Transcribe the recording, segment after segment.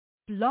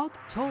Blog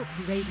Talk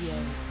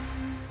Radio.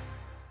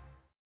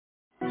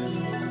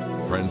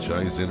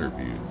 Franchise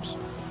interviews.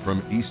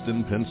 From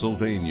Easton,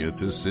 Pennsylvania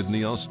to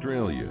Sydney,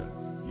 Australia,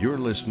 you're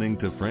listening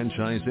to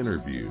Franchise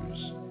Interviews.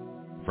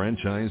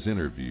 Franchise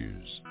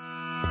Interviews.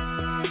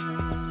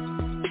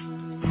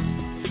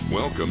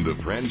 Welcome to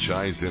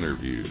Franchise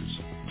Interviews,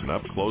 an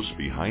up-close,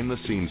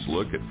 behind-the-scenes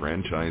look at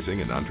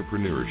franchising and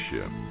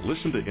entrepreneurship.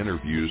 Listen to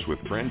interviews with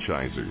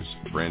franchisers,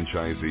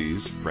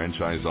 franchisees,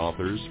 franchise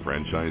authors,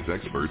 franchise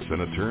experts,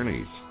 and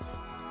attorneys.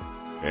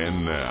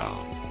 And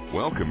now,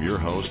 welcome your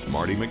host,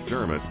 Marty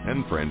McDermott,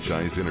 and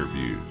Franchise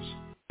Interviews.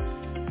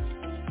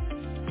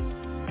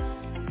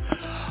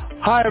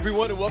 Hi,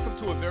 everyone, and welcome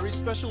to a very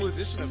special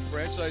edition of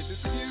Franchise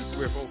Interviews,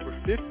 where for over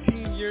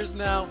 15 years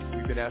now,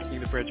 we've been asking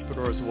the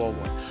entrepreneurs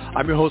one-on-one.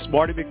 I'm your host,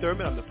 Marty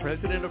McDermott. I'm the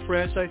president of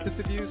Franchise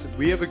Interviews, and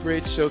we have a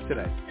great show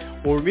today.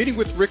 Well, we're meeting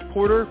with Rick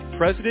Porter,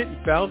 president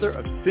and founder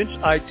of Cinch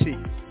I.T.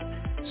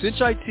 Cinch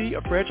I.T,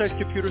 a franchise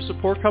computer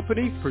support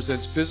company,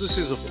 presents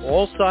businesses of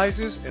all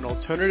sizes an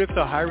alternative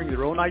to hiring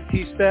their own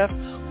IT staff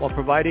while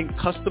providing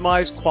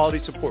customized quality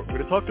support. We're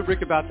going to talk to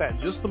Rick about that in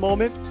just a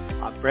moment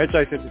on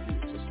Franchise Interviews.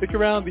 Stick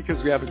around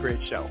because we have a great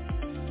show.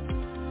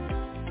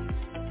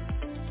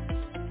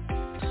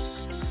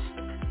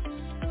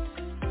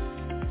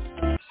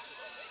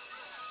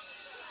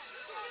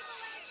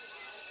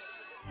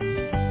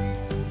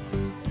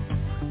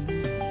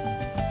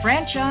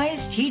 Franchise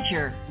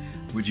Teacher.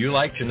 Would you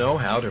like to know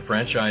how to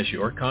franchise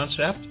your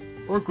concept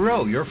or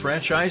grow your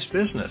franchise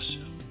business?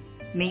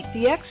 Meet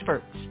the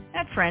experts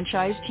at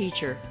Franchise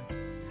Teacher.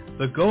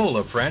 The goal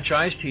of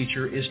Franchise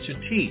Teacher is to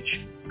teach,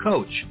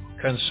 coach,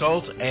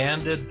 consult,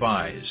 and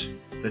advise.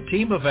 The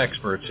team of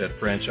experts at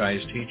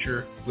Franchise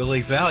Teacher will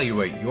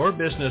evaluate your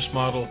business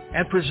model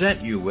and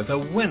present you with a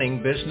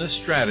winning business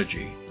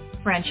strategy.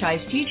 Franchise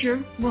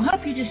Teacher will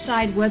help you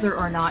decide whether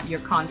or not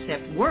your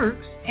concept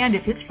works and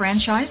if it's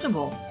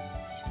franchisable.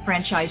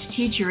 Franchise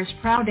Teacher is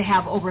proud to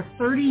have over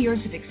 30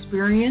 years of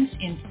experience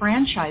in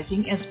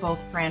franchising as both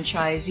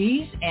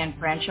franchisees and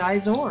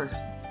franchisors.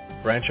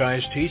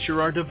 Franchise Teacher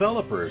are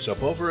developers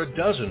of over a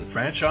dozen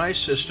franchise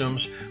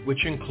systems,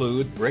 which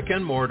include brick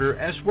and mortar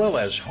as well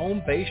as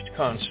home-based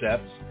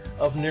concepts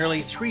of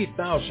nearly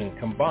 3,000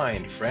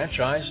 combined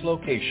franchise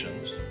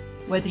locations.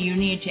 Whether you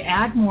need to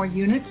add more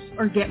units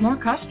or get more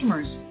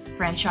customers,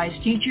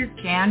 Franchise Teacher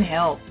can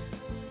help.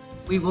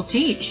 We will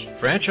teach.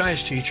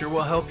 Franchise Teacher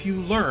will help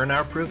you learn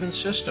our proven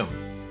system.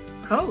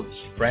 Coach.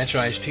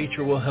 Franchise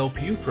Teacher will help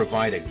you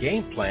provide a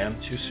game plan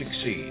to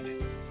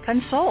succeed.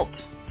 Consult.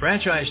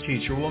 Franchise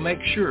Teacher will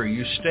make sure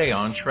you stay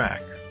on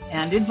track.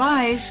 And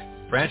advise.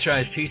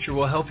 Franchise Teacher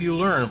will help you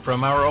learn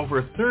from our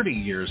over 30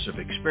 years of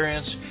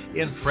experience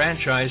in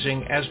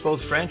franchising as both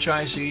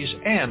franchisees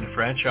and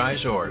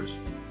franchisors.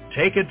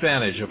 Take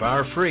advantage of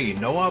our free,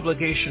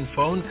 no-obligation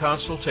phone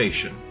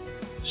consultation.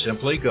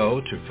 Simply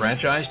go to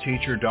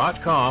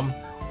franchiseteacher.com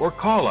or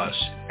call us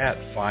at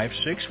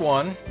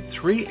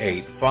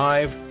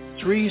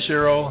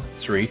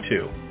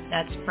 561-385-3032.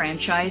 That's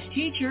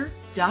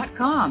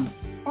franchiseteacher.com.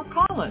 Or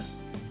call us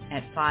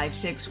at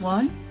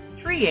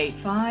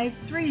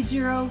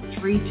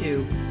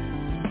 561-385-3032.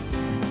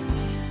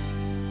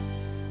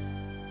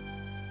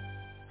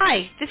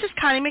 Hi, this is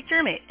Connie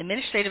McDermott,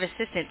 Administrative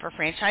Assistant for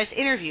Franchise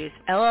Interviews,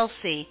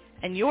 LLC,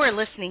 and you're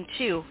listening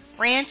to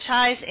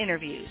Franchise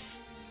Interviews.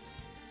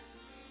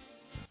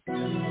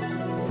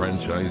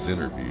 Franchise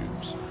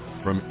Interviews.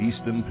 From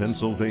Easton,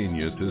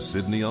 Pennsylvania to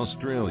Sydney,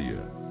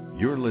 Australia,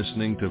 you're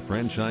listening to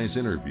Franchise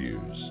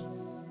Interviews.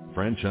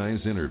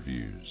 Franchise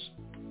Interviews.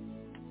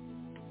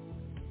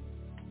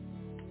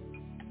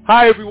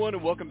 Hi, everyone,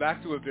 and welcome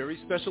back to a very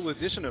special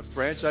edition of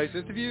Franchise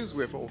Interviews,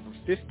 where for over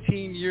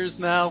 15 years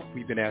now,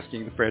 we've been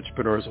asking the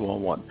entrepreneurs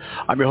one-on-one.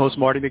 I'm your host,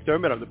 Marty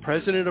McDermott. I'm the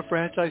president of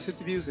Franchise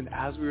Interviews, and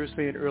as we were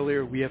saying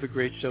earlier, we have a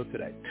great show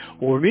today.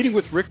 Well, we're meeting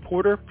with Rick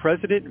Porter,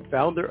 president and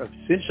founder of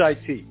Cinch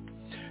I.T.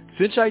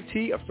 Cinch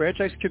I.T, a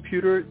franchise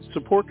computer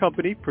support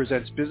company,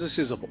 presents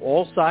businesses of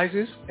all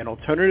sizes an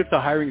alternative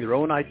to hiring their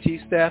own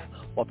IT staff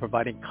while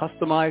providing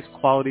customized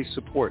quality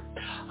support.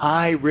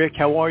 Hi, Rick.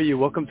 How are you?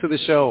 Welcome to the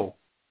show.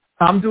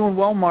 I'm doing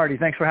well, Marty.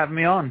 Thanks for having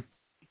me on.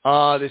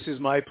 This is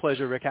my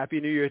pleasure, Rick.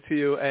 Happy New Year to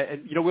you.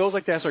 And we always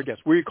like to ask our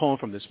guests, where are you calling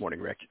from this morning,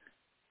 Rick?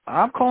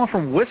 I'm calling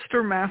from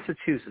Worcester,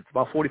 Massachusetts,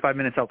 about 45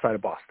 minutes outside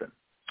of Boston.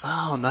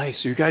 Oh, nice.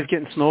 Are you guys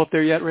getting snow up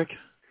there yet, Rick?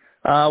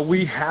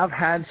 We have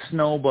had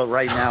snow, but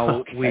right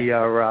now we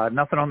are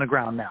nothing on the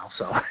ground now.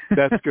 So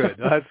That's good.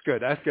 That's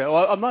good. That's good.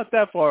 Well, I'm not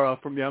that far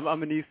off from you.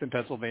 I'm in Easton,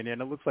 Pennsylvania,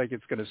 and it looks like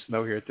it's going to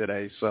snow here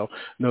today. So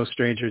no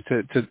stranger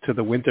to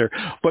the winter.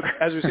 But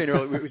as we were saying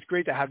earlier, it was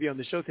great to have you on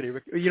the show today,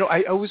 Rick.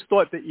 I always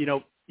thought that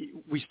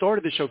we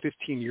started the show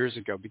 15 years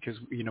ago because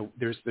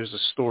there's a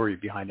story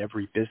behind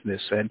every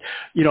business, and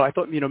I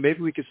thought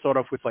maybe we could start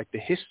off with like the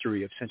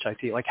history of Cinch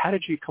I.T. Like, how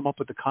did you come up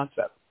with the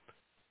concept?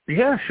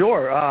 Yeah,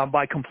 sure.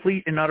 By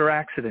complete and utter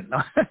accident.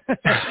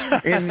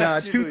 In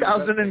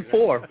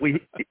 2004,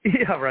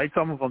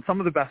 some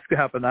of the best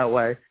happen that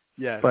way.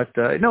 Yeah. But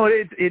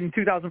in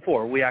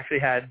 2004, we actually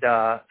had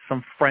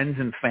some friends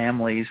and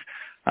families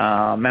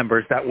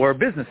members that were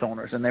business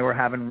owners, and they were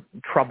having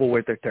trouble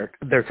with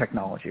their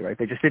technology, right?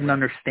 They just didn't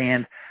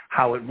understand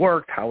how it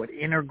worked, how it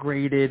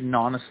integrated, and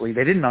honestly,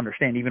 they didn't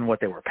understand even what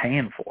they were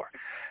paying for.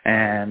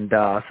 And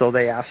so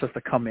they asked us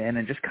to come in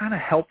and just kind of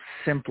help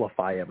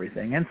simplify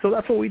everything. And so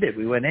that's what we did.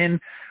 We went in,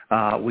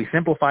 we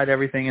simplified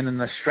everything, and then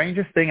the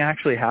strangest thing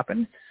actually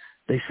happened.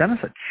 They sent us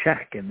a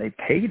check and they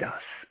paid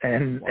us.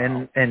 And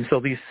Wow. and so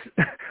these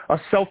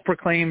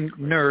self-proclaimed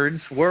nerds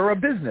were a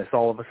business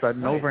all of a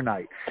sudden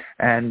overnight.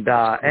 And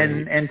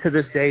and to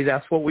this day,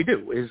 that's what we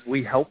do, is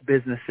we help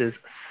businesses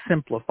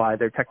simplify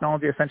their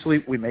technology.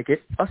 Essentially, we make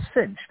it a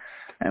cinch.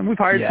 And we've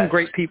hired some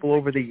great people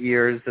over the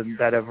years and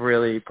that have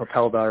really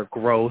propelled our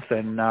growth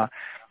and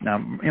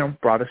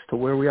brought us to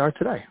where we are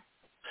today.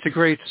 It's a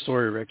great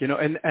story, Rick.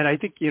 And I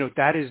think,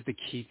 that is the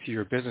key to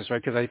your business,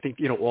 right? Because I think,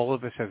 all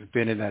of us have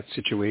been in that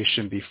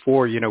situation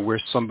before,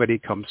 where somebody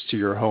comes to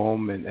your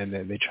home and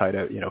then they try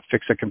to,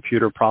 fix a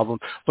computer problem,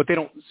 but they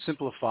don't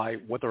simplify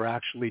what they're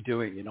actually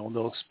doing, and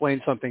they'll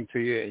explain something to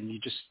you and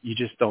you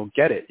just don't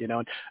get it, and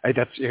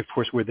that's, of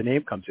course, where the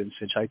name comes in,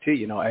 Cinch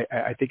I.T.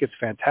 I think it's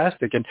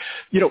fantastic. And,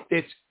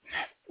 it's,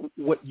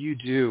 what you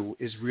do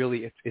is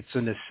really, it's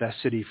a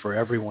necessity for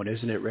everyone,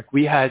 isn't it, Rick?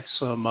 We had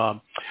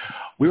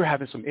we were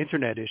having some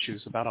internet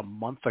issues about a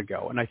month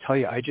ago, and I tell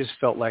you, I just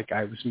felt like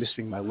I was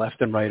missing my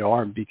left and right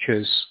arm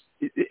because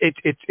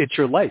it's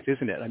your life,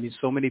 isn't it? I mean,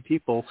 so many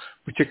people,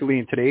 particularly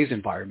in today's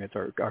environment,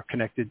 are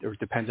connected or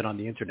dependent on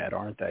the internet,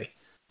 aren't they?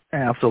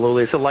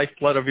 Absolutely. It's the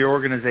lifeblood of your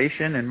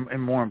organization,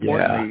 and more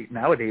importantly,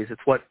 nowadays,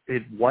 it's what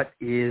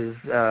is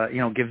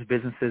gives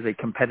businesses a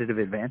competitive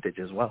advantage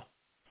as well.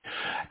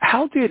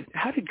 How did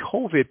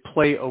COVID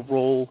play a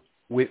role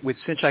with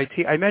Cinch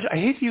I.T? I imagine, I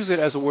hate to use it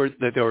as a word,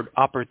 the word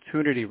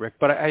opportunity, Rick,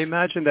 but I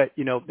imagine that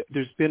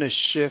there's been a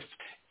shift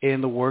in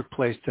the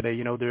workplace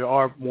today. There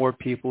are more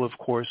people, of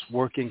course,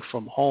 working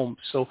from home.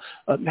 So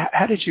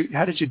how did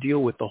you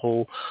deal with the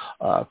whole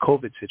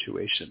COVID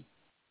situation?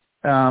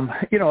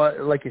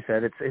 Like you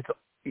said, it's.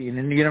 You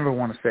never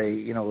want to say,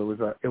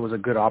 it was a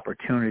good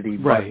opportunity,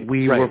 but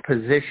we were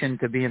positioned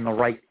to be in the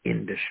right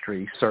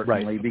industry,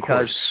 certainly,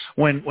 because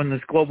when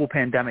this global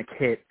pandemic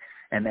hit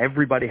and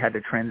everybody had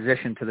to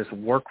transition to this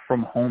work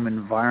from home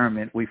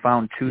environment, we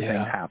found two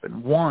things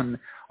happen. One,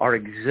 our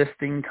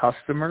existing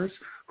customers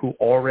who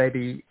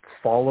already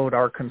followed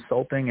our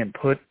consulting and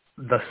put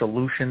the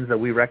solutions that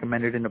we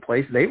recommended into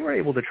place, they were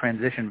able to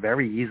transition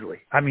very easily.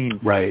 I mean,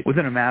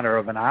 within a matter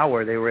of an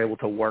hour, they were able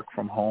to work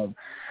from home.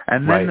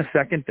 And then the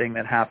second thing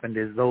that happened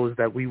is those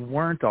that we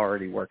weren't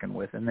already working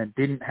with and that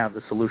didn't have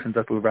the solutions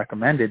that we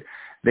recommended,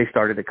 they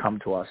started to come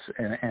to us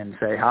and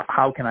say,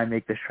 how can I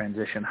make this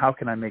transition? How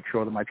can I make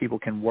sure that my people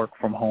can work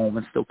from home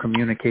and still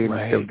communicate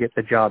and still get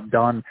the job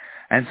done?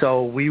 And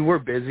so we were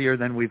busier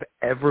than we've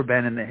ever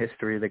been in the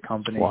history of the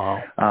company.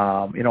 Wow.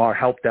 Our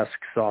help desk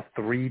saw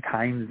 3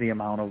 times the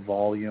amount of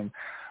volume.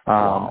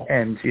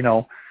 And,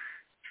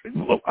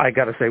 I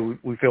got to say,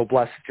 we feel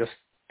blessed just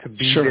to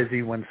be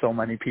busy when so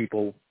many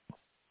people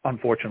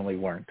unfortunately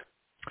weren't.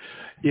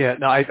 Yeah,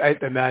 no, I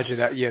imagine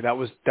that. Yeah, that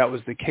was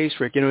the case,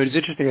 Rick. It's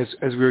interesting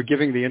as we were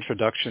giving the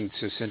introduction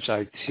to Cinch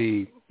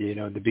I.T,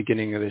 at the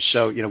beginning of the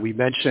show, we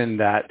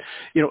mentioned that,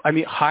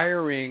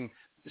 hiring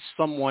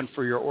someone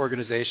for your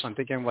organization, I'm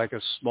thinking like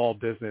a small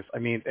business. I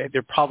mean,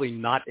 they're probably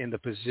not in the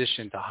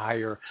position to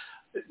hire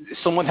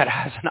someone that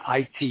has an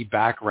IT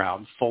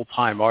background full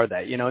time, are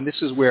they? And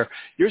this is where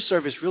your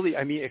service really,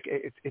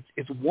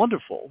 it's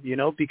wonderful,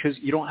 because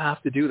you don't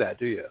have to do that,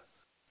 do you?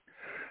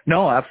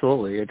 No,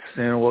 absolutely. It's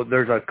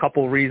there's a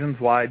couple reasons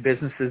why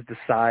businesses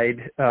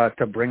decide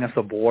to bring us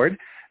aboard,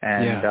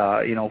 and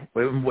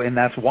and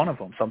that's one of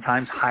them.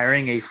 Sometimes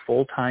hiring a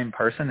full-time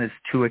person is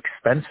too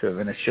expensive,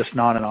 and it's just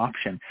not an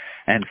option.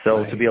 And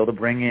so to be able to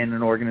bring in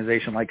an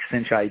organization like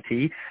Cinch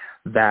I.T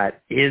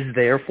that is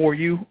there for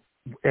you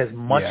as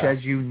much as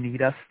you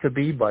need us to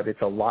be, but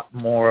it's a lot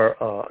more,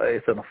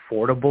 it's an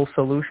affordable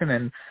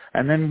solution.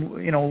 And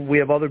then, we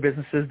have other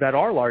businesses that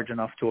are large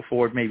enough to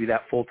afford maybe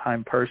that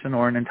full-time person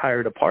or an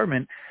entire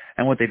department.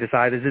 And what they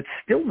decide is it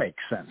still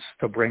makes sense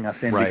to bring us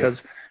in because,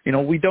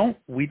 we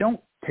don't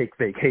take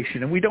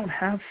vacation and we don't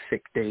have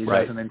sick days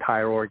as an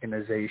entire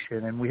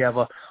organization. And we have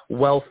a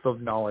wealth of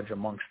knowledge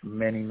amongst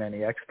many,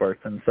 many experts.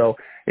 And so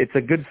it's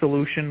a good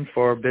solution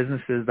for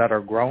businesses that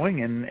are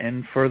growing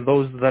and for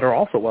those that are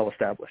also well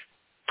established.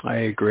 I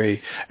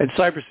agree. And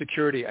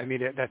cybersecurity,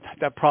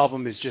 that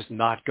problem is just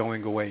not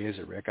going away, is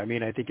it, Rick? I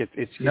think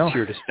it's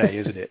here to stay,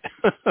 isn't it?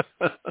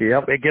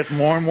 Yep. It gets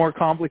more and more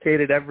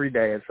complicated every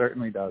day. It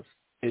certainly does.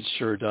 It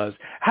sure does.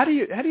 How do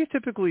you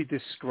typically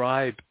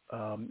describe,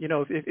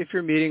 if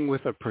you're meeting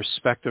with a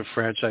prospective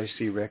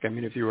franchisee, Rick,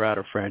 if you were at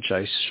a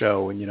franchise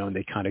show and,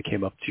 they kind of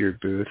came up to your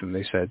booth and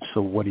they said,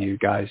 so what do you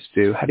guys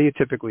do? How do you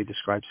typically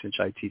describe Cinch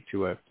I.T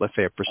to let's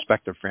say a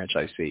prospective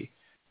franchisee?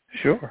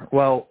 Sure.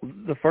 Well,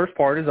 the first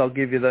part is I'll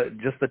give you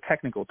just the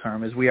technical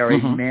term is we are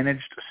a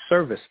managed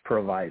service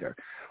provider.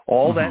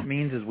 All that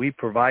means is we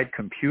provide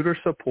computer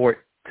support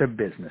to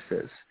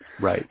businesses.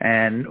 Right.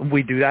 And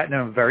we do that in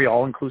a very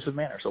all-inclusive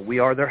manner. So we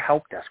are their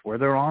help desk. We're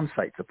their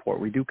on-site support.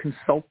 We do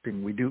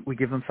consulting. We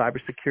give them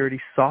cybersecurity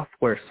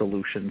software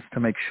solutions to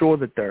make sure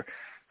that they're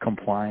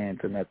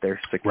compliant and that they're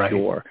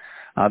secure.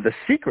 Right. The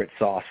secret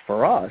sauce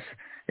for us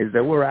is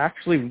that we're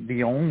actually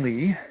the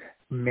only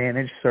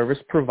managed service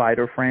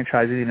provider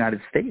franchise in the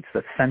United States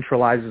that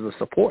centralizes the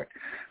support.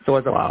 So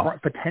as a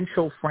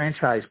potential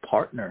franchise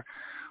partner,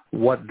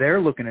 what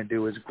they're looking to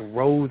do is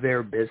grow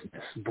their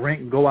business,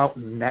 go out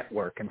and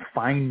network and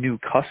find new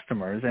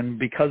customers. And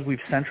because we've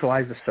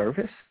centralized the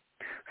service,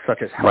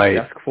 such as help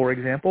desk, for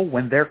example,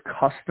 when their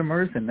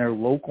customers in their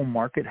local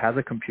market has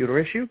a computer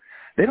issue,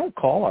 they don't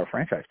call our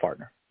franchise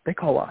partner. They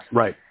call us.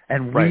 Right.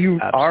 And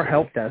our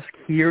help desk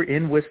here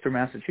in Worcester,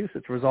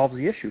 Massachusetts, resolves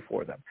the issue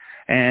for them.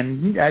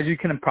 And as you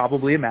can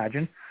probably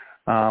imagine,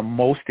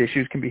 most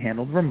issues can be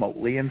handled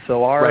remotely. And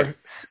so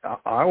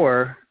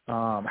our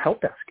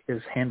help desk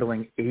is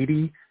handling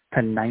 80 to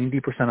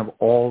 90% of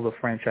all the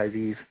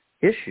franchisees'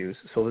 issues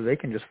so that they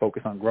can just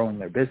focus on growing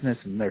their business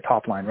and their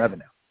top-line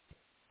revenue.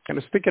 Kind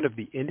of speaking of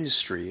the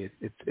industry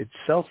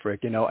itself,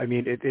 Rick, I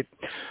mean,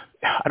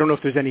 I don't know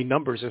if there's any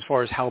numbers as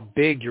far as how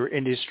big your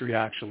industry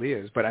actually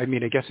is, but I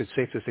mean, I guess it's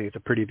safe to say it's a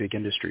pretty big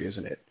industry,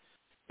 isn't it?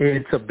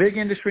 It's a big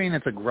industry and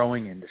it's a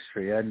growing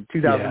industry. In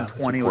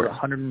 2020, it was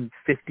a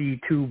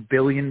 $152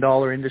 billion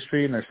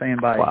industry, and they're saying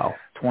by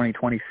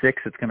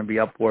 2026 it's going to be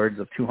upwards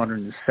of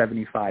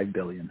 $275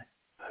 billion.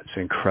 That's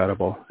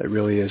incredible. It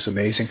really is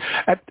amazing.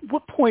 At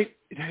what point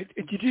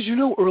did you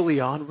know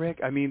early on, Rick,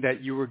 I mean,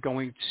 that you were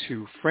going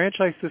to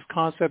franchise this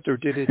concept, or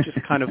did it just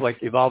kind of like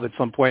evolve at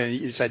some point and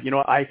you said,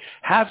 I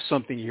have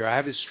something here. I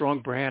have this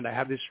strong brand. I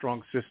have this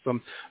strong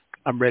system.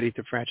 I'm ready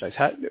to franchise.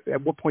 At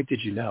what point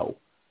did you know?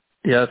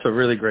 Yeah, that's a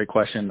really great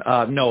question.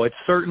 No, it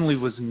certainly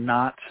was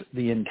not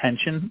the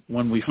intention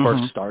when we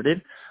first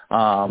started.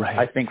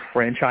 I think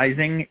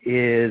franchising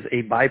is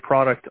a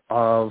byproduct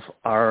of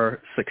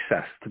our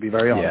success, to be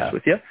very honest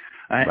with you,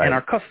 and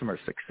our customers'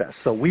 success.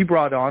 So we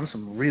brought on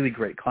some really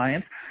great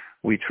clients.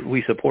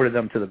 We supported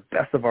them to the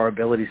best of our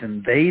abilities,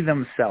 and they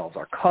themselves,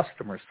 our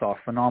customers, saw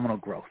phenomenal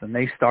growth. And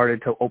they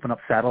started to open up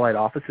satellite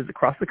offices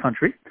across the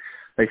country.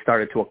 They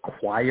started to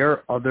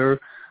acquire other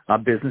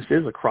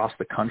businesses across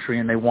the country,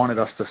 and they wanted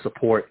us to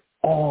support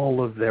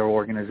all of their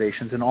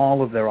organizations and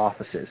all of their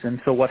offices. And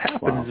so what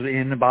happened is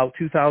in about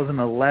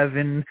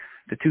 2011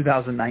 to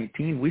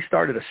 2019, we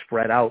started to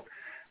spread out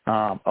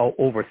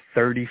over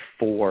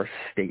 34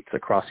 states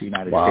across the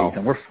United States.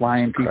 And we're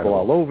flying people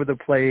all over the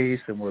place,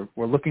 and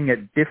we're looking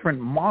at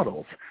different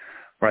models,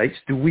 right?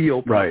 Do we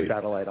open up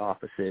satellite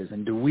offices,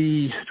 and do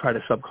we try to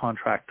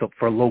subcontract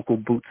for local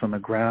boots on the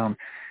ground?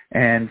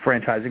 And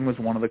franchising was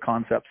one of the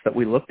concepts that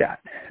we looked at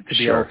to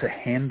be able to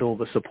handle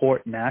the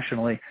support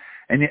nationally.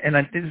 And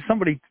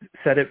somebody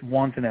said it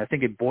once, and I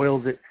think it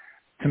boils it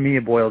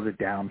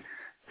down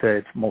to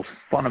its most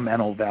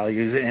fundamental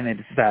values, and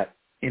it's that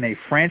in a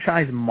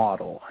franchise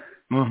model,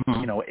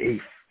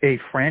 a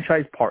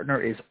franchise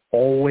partner is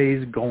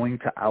always going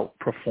to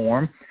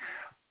outperform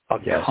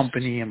a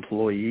company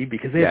employee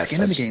because they have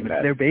skin in the game.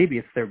 It's their baby.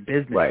 It's their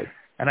business. Right.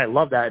 And I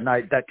love that. And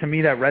that to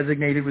me, that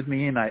resonated with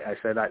me. And I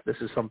said, this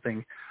is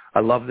something, I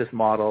love this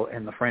model.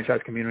 And the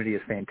franchise community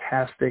is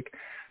fantastic.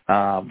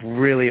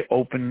 Really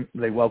open.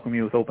 They welcome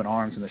you with open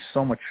arms. And there's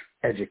so much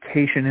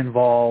education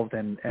involved.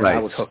 And I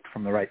was hooked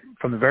from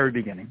the very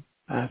beginning.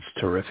 That's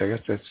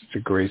terrific. That's a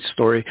great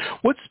story.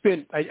 What's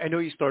been, I know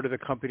you started the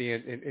company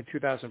in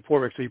 2004,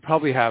 Rick, so you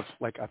probably have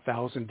like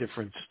 1,000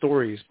 different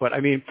stories. But I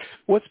mean,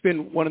 what's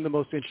been one of the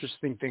most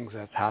interesting things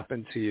that's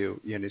happened to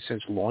you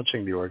since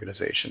launching the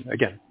organization?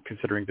 Again,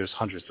 considering there's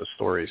hundreds of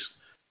stories.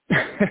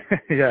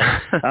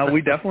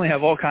 We definitely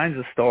have all kinds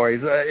of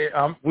stories.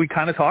 We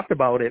kind of talked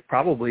about it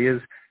probably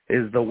is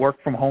the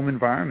work from home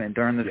environment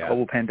during this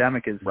global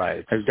pandemic has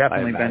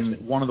definitely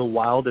been one of the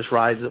wildest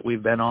rides that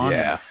we've been on.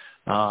 Yeah.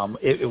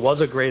 It was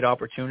a great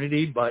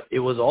opportunity, but it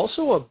was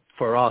also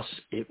for us,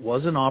 it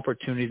was an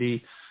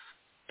opportunity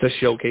to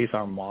showcase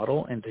our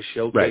model and to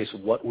showcase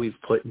what we've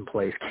put in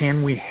place.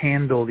 Can we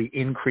handle the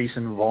increase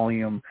in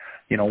volume,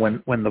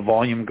 when the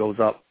volume goes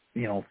up,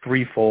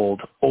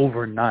 threefold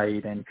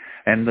overnight,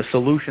 and the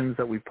solutions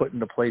that we put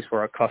into place for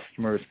our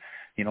customers,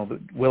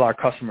 will our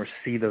customers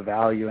see the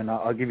value? And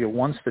I'll give you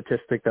one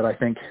statistic that I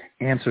think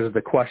answers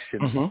the question.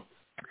 Mm-hmm.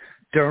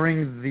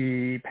 During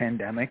the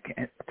pandemic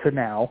to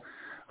now,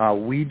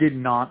 we did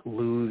not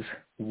lose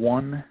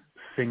one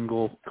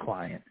single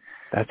client.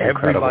 That's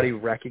incredible. Everybody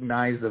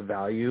recognized the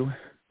value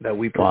that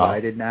we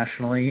provided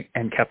nationally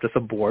and kept us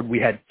aboard. We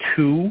had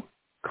 2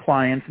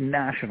 clients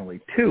nationally,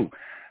 2,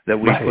 that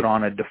we put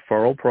on a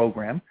deferral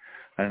program.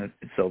 And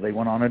so they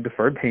went on a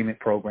deferred payment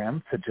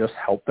program to just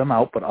help them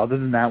out. But other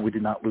than that, we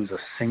did not lose a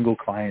single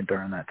client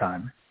during that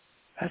time.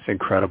 That's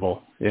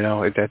incredible.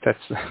 That's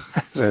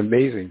an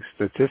amazing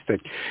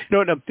statistic.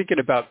 And I'm thinking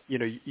about,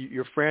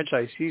 your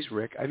franchisees,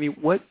 Rick. I mean,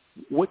 what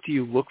do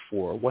you look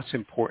for? What's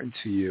important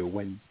to you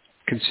when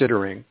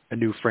considering a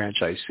new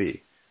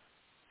franchisee?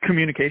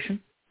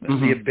 Communication.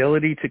 The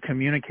ability to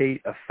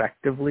communicate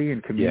effectively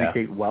and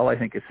communicate well, I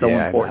think, is so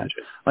important.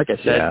 Like I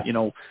said,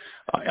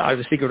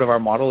 the secret of our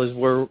model is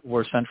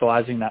we're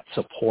centralizing that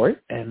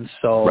support. And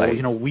so,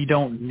 we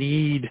don't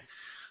need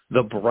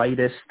the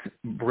brightest,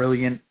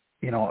 brilliant,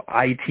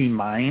 IT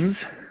minds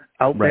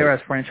out there as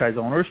franchise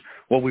owners.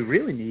 What we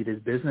really need is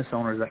business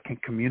owners that can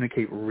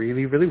communicate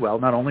really, really well,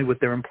 not only with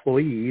their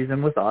employees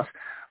and with us,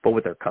 but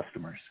with their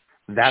customers.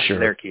 That's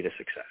their key to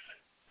success.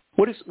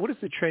 What is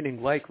the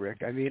training like,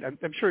 Rick? I mean,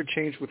 I'm sure it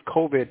changed with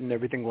COVID and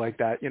everything like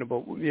that,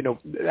 but,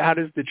 how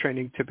does the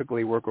training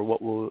typically work, or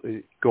what will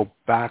it go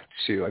back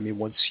to? I mean,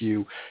 once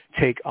you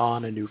take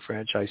on a new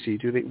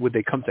franchisee, would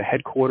they come to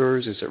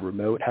headquarters? Is it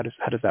remote? How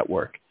does that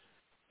work?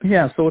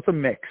 Yeah, so it's a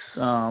mix.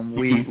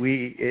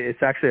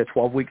 It's actually a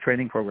 12-week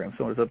training program,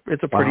 so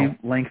it's a pretty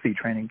lengthy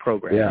training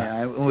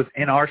program.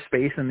 In our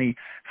space, in the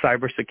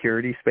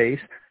cybersecurity space,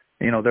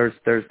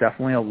 there's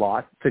definitely a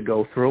lot to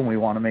go through, and we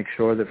want to make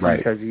sure that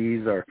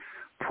franchisees are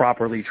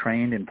properly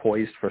trained and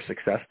poised for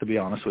success, to be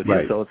honest with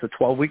you. So it's a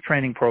 12-week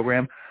training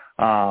program.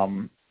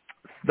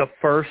 The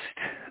first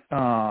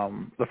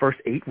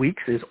 8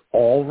 weeks is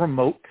all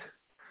remote.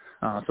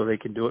 So they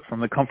can do it from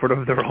the comfort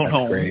of their own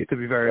home, to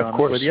be very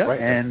honest with you.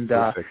 And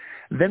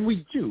then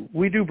we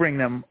do bring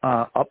them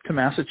up to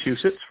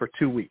Massachusetts for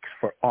 2 weeks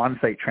for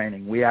on-site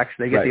training.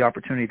 They get the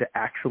opportunity to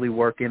actually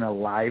work in a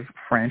live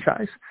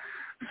franchise.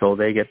 So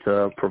they get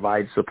to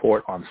provide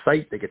support on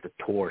site. They get to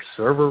tour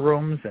server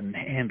rooms and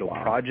handle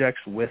projects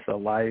with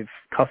live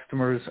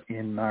customers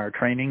in our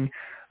training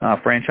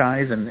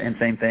franchise. And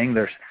same thing,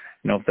 there's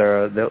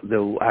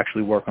they'll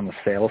actually work on the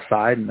sales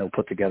side, and they'll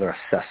put together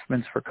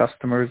assessments for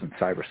customers and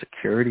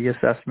cybersecurity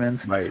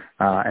assessments.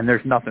 And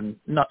there's nothing,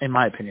 in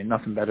my opinion,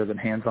 nothing better than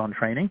hands-on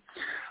training.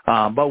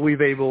 But we've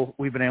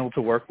been able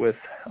to work with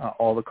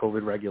all the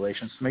COVID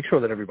regulations to make sure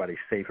that everybody's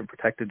safe and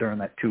protected during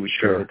that 2-week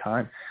period of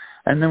time.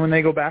 And then when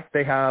they go back,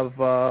 they have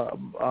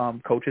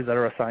coaches that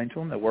are assigned to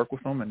them that work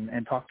with them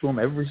and talk to them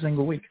every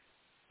single week.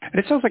 And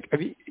it sounds like,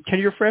 can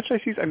your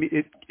franchisees,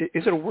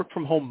 is it a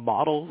work-from-home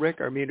model, Rick?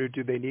 Or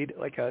do they need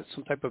like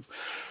some type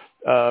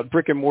of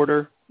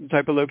brick-and-mortar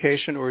type of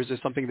location, or is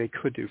this something they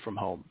could do from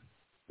home?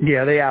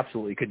 Yeah, they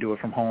absolutely could do it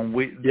from home.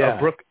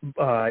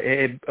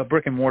 A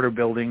brick-and-mortar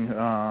building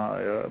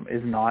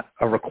is not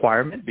a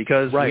requirement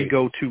because we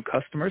go to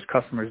customers.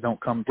 Customers don't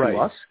come to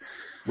us.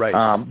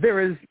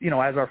 There is,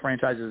 as our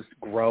franchises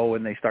grow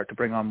and they start to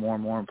bring on more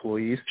and more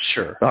employees,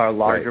 our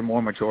larger,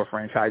 more mature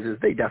franchises,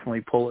 they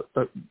definitely pull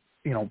a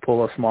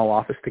small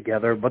office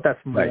together, but that's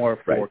more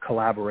for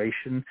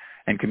collaboration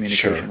and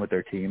communication with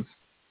their teams.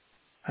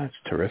 That's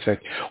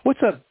terrific.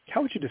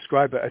 How would you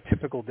describe a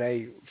typical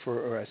day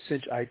for a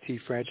Cinch I.T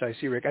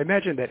franchisee, Rick? I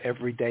imagine that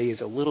every day is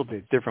a little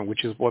bit different,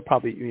 which is what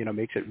probably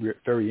makes it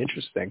very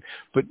interesting.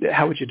 But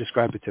how would you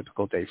describe a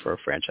typical day for a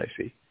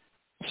franchisee?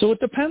 So it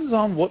depends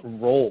on what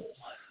role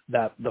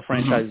that the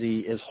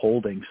franchisee is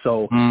holding.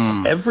 So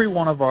every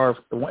one of our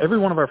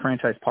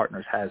franchise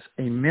partners has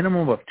a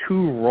minimum of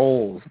 2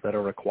 roles that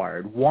are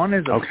required. One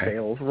is a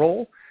sales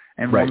role,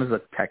 and one is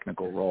a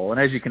technical role.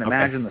 And as you can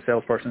imagine, the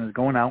salesperson is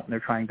going out and they're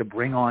trying to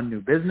bring on new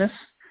business.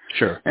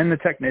 And the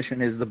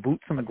technician is the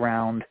boots on the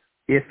ground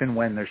if and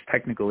when there's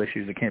technical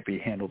issues that can't be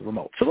handled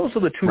remote. So those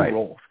are the 2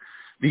 roles.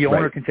 The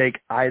owner can take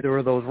either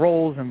of those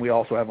roles, and we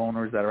also have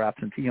owners that are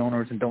absentee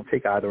owners and don't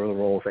take either of the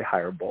roles. They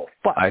hire both.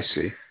 But I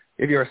see.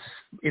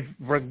 If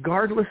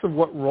regardless of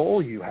what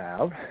role you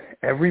have,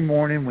 every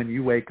morning when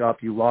you wake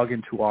up, you log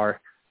into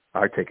our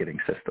ticketing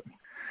system.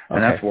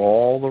 And that's where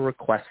all the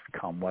requests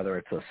come, whether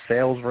it's a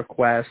sales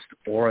request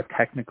or a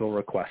technical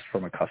request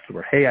from a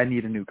customer. Hey, I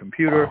need a new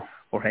computer,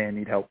 or hey, I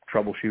need help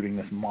troubleshooting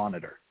this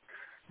monitor.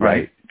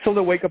 So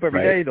they'll wake up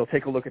every day, they'll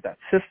take a look at that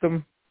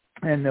system,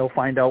 and they'll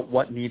find out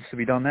what needs to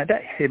be done that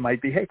day. It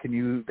might be, hey,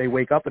 they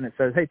wake up and it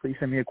says, hey, please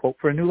send me a quote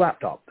for a new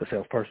laptop. The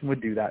salesperson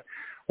would do that,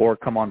 or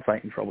come on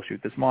site and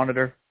troubleshoot this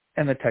monitor,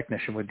 and the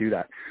technician would do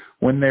that.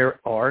 When there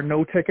are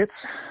no tickets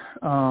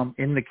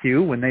in the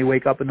queue, when they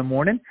wake up in the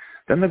morning,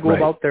 then they'll go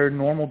about their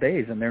normal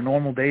days. And their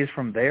normal days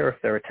from there, if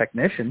they're a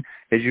technician,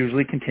 is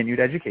usually continued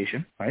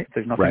education, If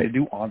there's nothing to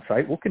do on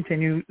site, we'll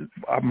continue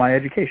my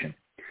education.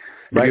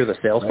 If you're the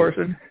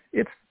salesperson,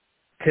 it's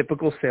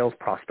typical sales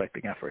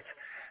prospecting efforts.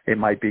 It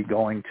might be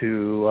going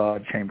to a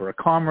Chamber of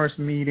Commerce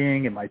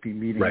meeting. It might be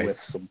meeting with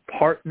some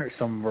partners,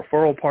 some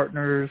referral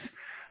partners,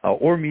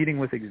 or meeting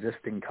with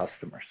existing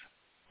customers.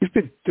 You've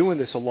been doing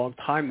this a long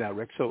time now,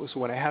 Rick. So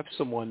when I have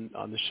someone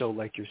on the show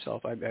like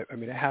yourself, I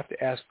have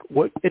to ask,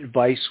 what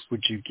advice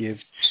would you give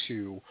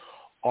to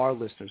our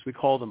listeners? We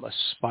call them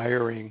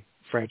aspiring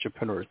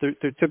franchipreneurs.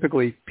 They're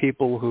typically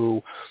people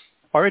who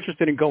are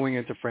interested in going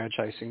into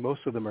franchising.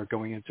 Most of them are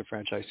going into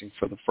franchising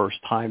for the first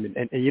time.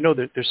 And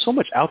there's so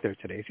much out there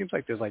today. It seems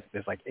like there's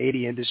like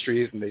 80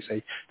 industries, and they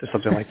say there's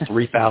something like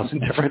 3,000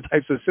 different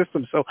types of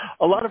systems. So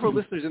a lot of our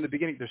listeners in the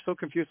beginning, they're so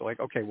confused. They're like,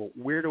 okay, well,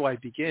 where do I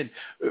begin?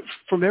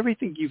 From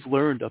everything you've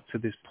learned up to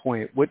this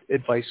point, what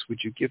advice would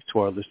you give to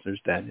our listeners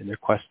then in their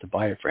quest to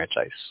buy a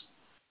franchise?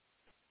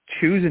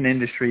 Choose an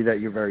industry that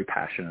you're very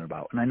passionate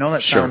about. And I know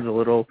that sounds a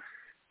little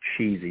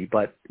cheesy,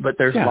 but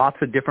there's lots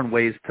of different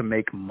ways to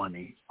make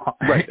money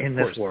in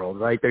this world,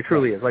 right? There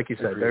truly is. Like you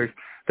said,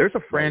 there's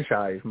a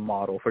franchise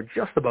model for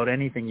just about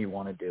anything you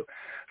want to do.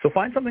 So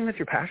find something that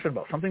you're passionate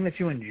about, something that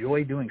you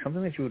enjoy doing,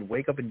 something that you would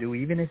wake up and do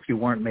even if you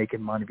weren't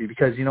making money,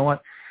 because you know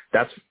what?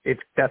 That's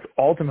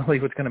ultimately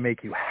what's going to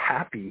make you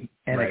happy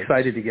and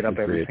excited to get up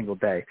every single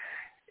day.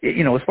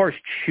 You know, as far as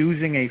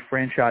choosing a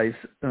franchise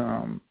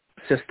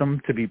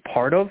system to be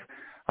part of,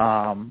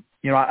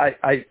 you know,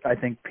 I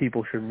think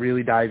people should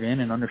really dive in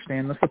and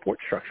understand the support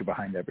structure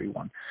behind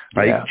everyone,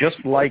 right? Yeah.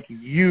 Just like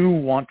you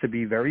want to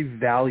be very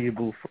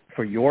valuable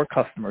for your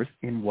customers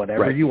in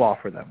whatever you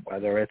offer them,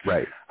 whether it's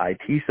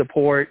IT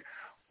support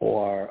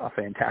or a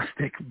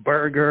fantastic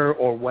burger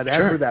or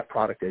whatever that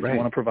product is. You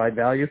want to provide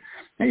value,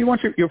 and you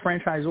want your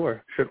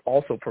franchisor should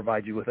also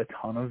provide you with a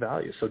ton of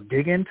value. So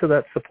dig into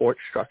that support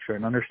structure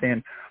and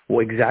understand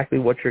exactly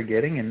what you're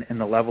getting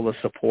and the level of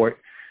support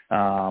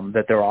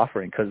that they're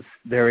offering, because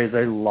there is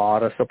a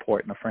lot of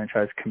support in the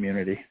franchise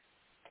community.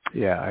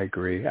 Yeah, I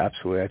agree.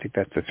 Absolutely. I think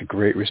that's a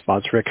great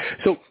response, Rick.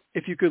 So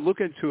if you could look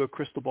into a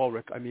crystal ball,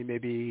 Rick, I mean,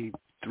 maybe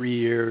 3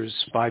 years,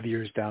 5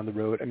 years down the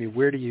road, I mean,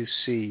 where do you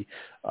see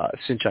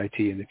Cinch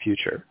I.T in the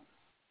future?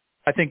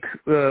 I think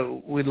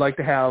we'd like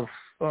to have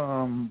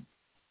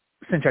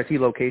Cinch I.T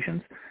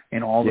locations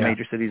in all the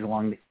major cities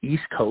along the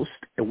East Coast,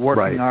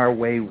 working our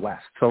way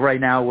west. So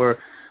right now we're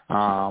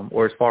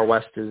as far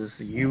west as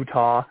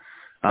Utah.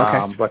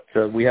 But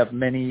we have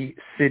many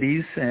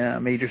cities,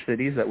 major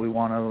cities that we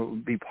want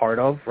to be part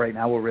of. Right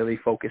now we're really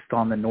focused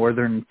on the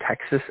northern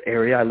Texas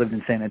area. I lived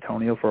in San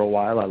Antonio for a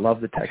while. I love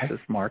the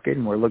Texas market,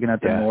 and we're looking at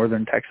the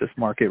northern Texas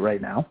market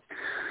right now.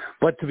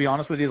 But to be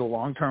honest with you, the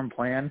long-term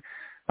plan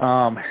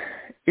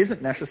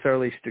isn't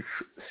necessarily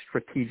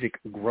strategic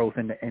growth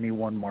into any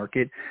one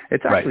market.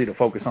 It's actually to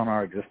focus on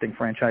our existing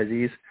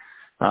franchisees.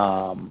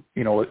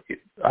 You know,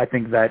 I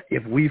think that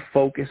if we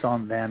focus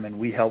on them and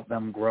we help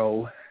them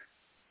grow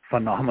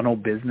phenomenal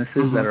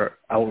businesses that are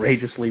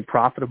outrageously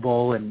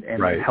profitable and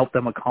help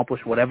them accomplish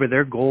whatever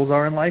their goals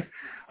are in life,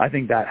 I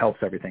think that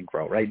helps everything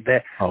grow, right?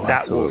 That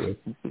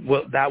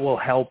will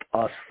help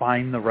us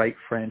find the right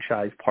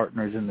franchise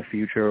partners in the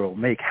future. It will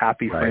make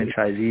happy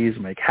franchisees,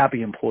 make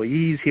happy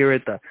employees here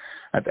at the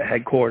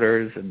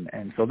headquarters,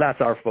 and so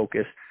that's our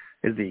focus,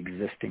 is the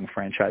existing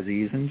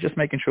franchisees and just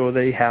making sure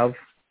they have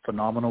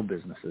phenomenal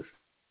businesses.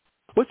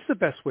 What's the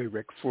best way,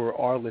 Rick, for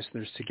our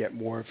listeners to get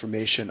more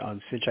information on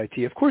Cinch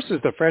I.T? Of course,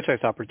 there's the franchise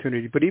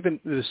opportunity, but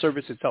even the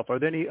service itself. Are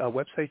there any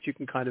websites you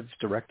can kind of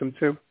direct them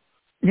to?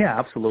 Yeah,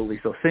 absolutely.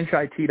 So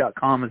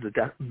CinchIT.com is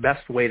the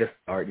best way to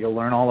start. You'll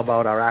learn all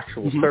about our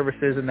actual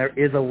services, and there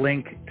is a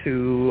link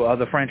to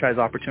the franchise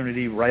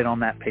opportunity right on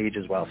that page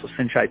as well. So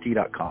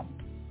CinchIT.com.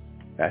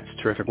 That's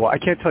terrific. Well, I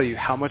can't tell you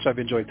how much I've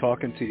enjoyed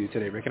talking to you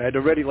today, Rick, and I'd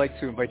already like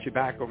to invite you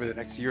back over the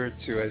next year or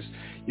two as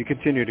you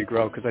continue to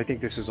grow, because I think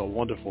this is a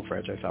wonderful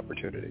franchise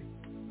opportunity.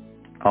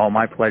 Oh,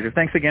 my pleasure.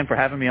 Thanks again for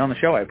having me on the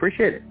show. I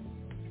appreciate it.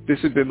 This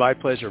has been my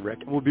pleasure, Rick.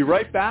 We'll be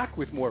right back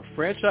with more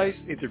franchise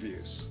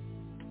interviews.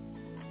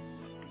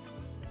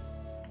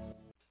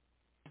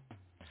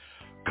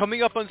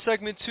 Coming up on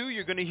segment 2,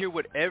 you're going to hear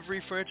what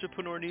every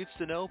franchipreneur needs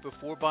to know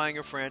before buying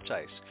a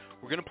franchise.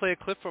 We're going to play a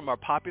clip from our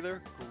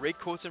popular Great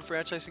Quotes in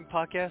Franchising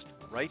podcast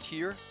right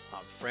here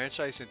on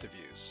Franchise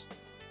Interviews.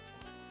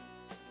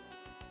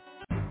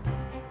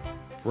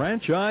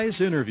 Franchise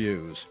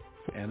Interviews,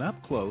 an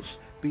up-close,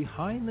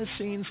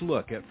 behind-the-scenes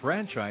look at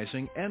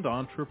franchising and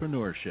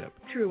entrepreneurship.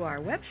 Through our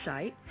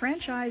website,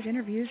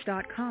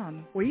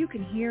 franchiseinterviews.com, where you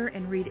can hear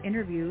and read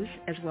interviews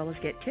as well as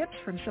get tips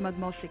from some of the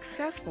most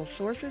successful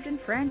sources in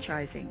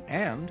franchising.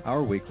 And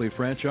our weekly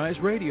franchise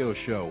radio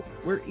show,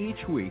 where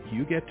each week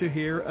you get to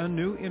hear a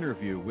new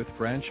interview with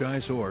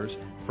franchisors,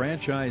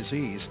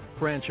 franchisees,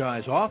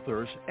 franchise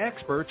authors,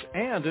 experts,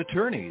 and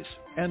attorneys.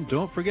 And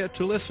don't forget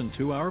to listen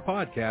to our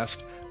podcast,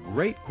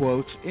 Great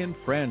Quotes in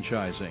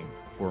Franchising.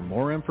 For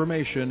more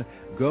information,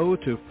 go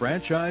to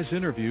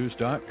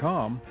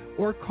franchiseinterviews.com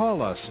or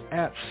call us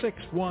at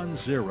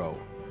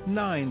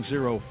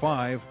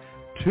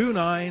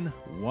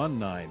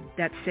 610-905-2919.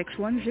 That's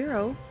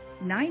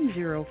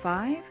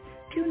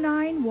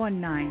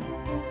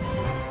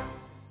 610-905-2919.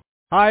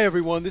 Hi,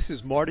 everyone. This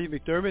is Marty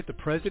McDermott, the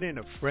president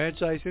of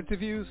Franchise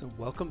Interviews, and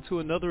welcome to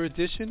another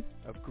edition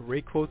of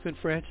Great Quotes in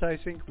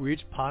Franchising, where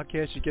each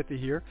podcast you get to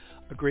hear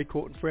a great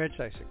quote in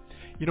franchising.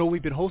 You know,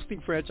 we've been hosting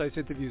Franchise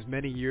Interviews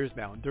many years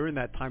now, and during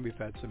that time we've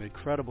had some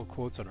incredible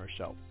quotes on our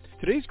show.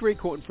 Today's great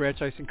quote in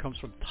franchising comes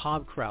from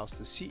Tom Kraus,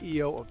 the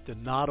CEO of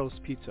Donato's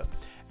Pizza.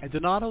 And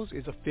Donato's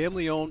is a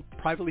family-owned,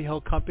 privately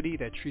held company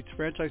that treats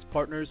franchise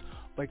partners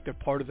like they're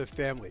part of their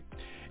family.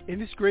 In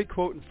this Great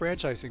Quote in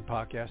Franchising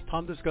podcast,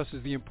 Tom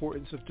discusses the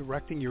importance of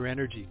directing your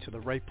energy to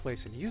the right place,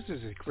 and he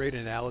uses a great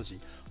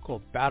analogy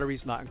called batteries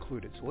not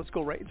included. So let's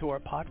go right into our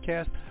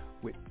podcast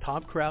with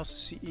Tom Kraus,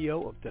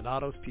 CEO of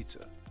Donato's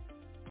Pizza.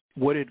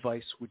 What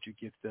advice would you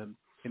give them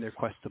in their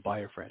quest to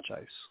buy a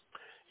franchise?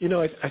 You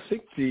know, I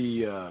think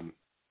the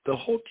the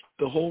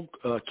whole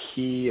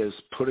key is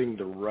putting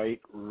the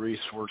right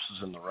resources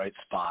in the right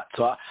spot.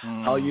 So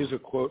I'll use a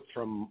quote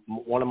from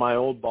one of my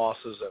old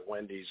bosses at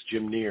Wendy's,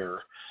 Jim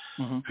Neer,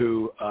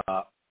 who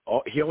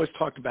he always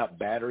talked about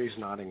batteries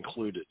not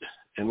included.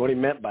 And what he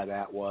meant by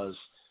that was,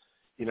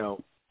 you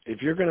know,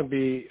 if you're going to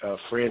be a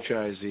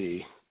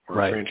franchisee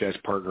or a franchise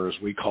partner, as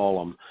we call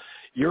them,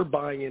 you're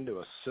buying into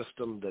a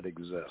system that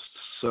exists.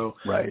 So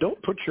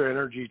don't put your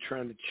energy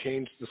trying to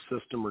change the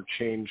system or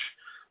change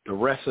the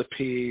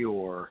recipe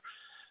or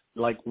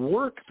like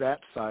work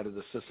that side of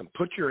the system.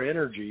 Put your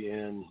energy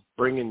in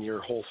bringing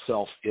your whole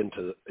self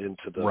into the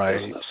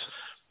business.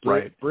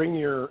 Bring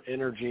your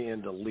energy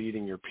into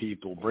leading your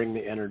people. Bring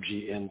the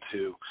energy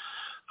into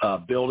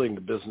building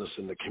the business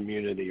in the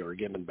community or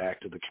giving back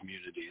to the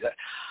community.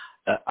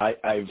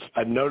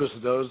 I've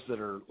noticed those that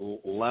are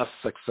less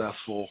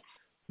successful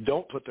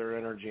don't put their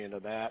energy into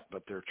that,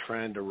 but they're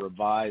trying to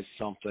revise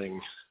something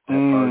that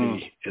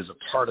already is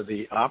a part of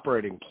the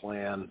operating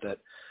plan that,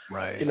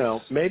 you know,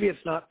 maybe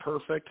it's not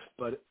perfect,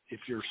 but if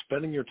you're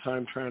spending your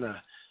time trying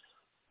to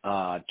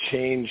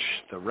change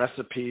the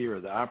recipe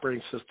or the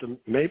operating system,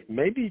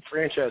 maybe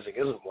franchising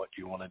isn't what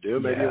you want to do.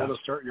 Maybe you want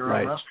to start your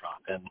own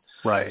restaurant. And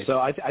so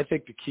I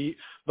think the key,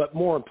 but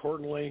more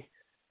importantly,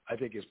 I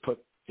think is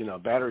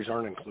batteries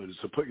aren't included.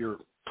 So put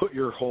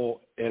your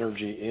whole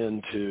energy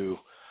into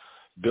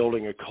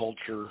building a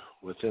culture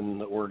within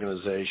the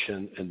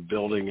organization and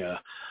building a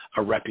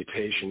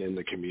reputation in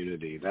the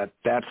community.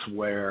 That's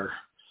where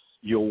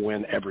you'll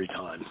win every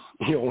time.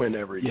 You'll win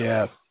every time.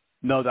 Yeah.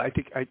 No, I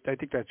think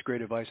that's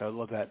great advice. I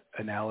love that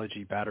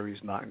analogy,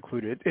 batteries not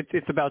included.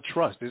 It's about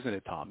trust, isn't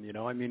it, Tom? You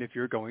know, I mean, if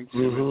you're going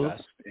to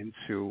invest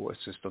into a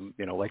system,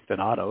 you know, like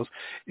Donato's,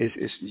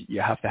 is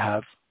you have to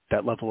have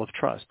that level of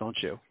trust, don't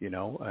you? You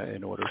know,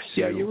 in order to.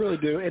 Yeah, you really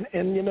do.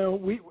 And you know,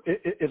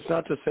 it's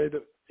not to say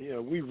that, you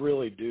know, we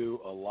really do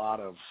a lot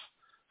of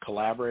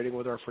collaborating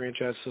with our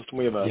franchise system.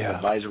 We have an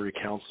advisory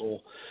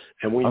council,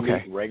 and we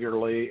meet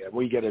regularly, and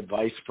we get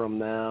advice from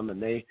them,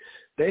 and they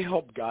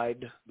help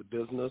guide the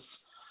business.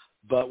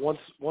 But once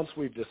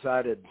we've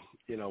decided,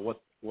 you know,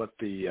 what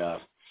the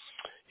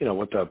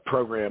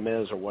program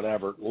is or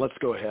whatever, let's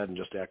go ahead and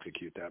just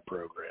execute that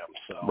program.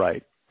 So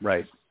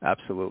Right.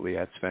 Absolutely.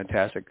 That's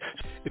fantastic.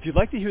 If you'd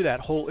like to hear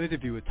that whole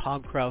interview with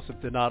Tom Krause of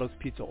Donato's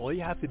Pizza, all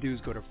you have to do is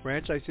go to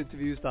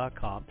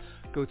franchiseinterviews.com,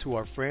 go to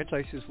our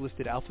franchises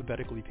listed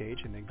alphabetically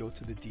page, and then go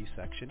to the D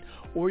section.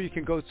 Or you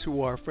can go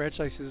to our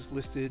franchises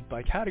listed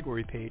by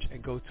category page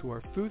and go to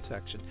our food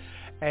section.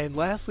 And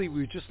lastly,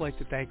 we'd just like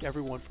to thank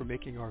everyone for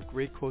making our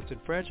Great Quotes in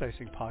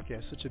Franchising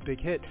podcast such a big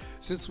hit.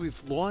 Since we've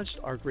launched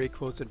our Great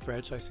Quotes in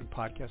Franchising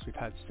podcast, we've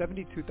had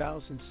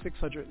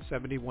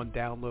 72,671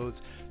 downloads,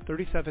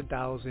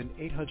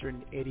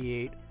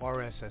 37,888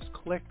 RSS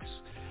clicks,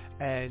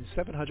 and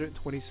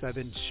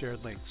 727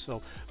 shared links.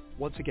 So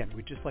once again,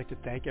 we'd just like to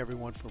thank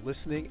everyone for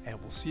listening, and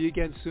we'll see you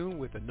again soon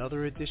with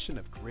another edition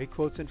of Great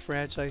Quotes in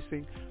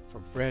Franchising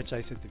from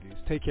Franchise Interviews.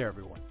 Take care,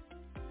 everyone.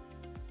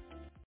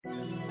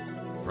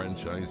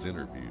 Franchise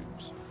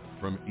Interviews.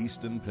 From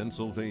Easton,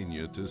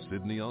 Pennsylvania to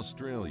Sydney,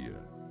 Australia,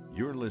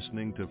 you're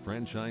listening to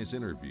Franchise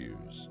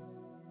Interviews.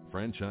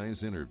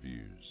 Franchise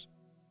Interviews.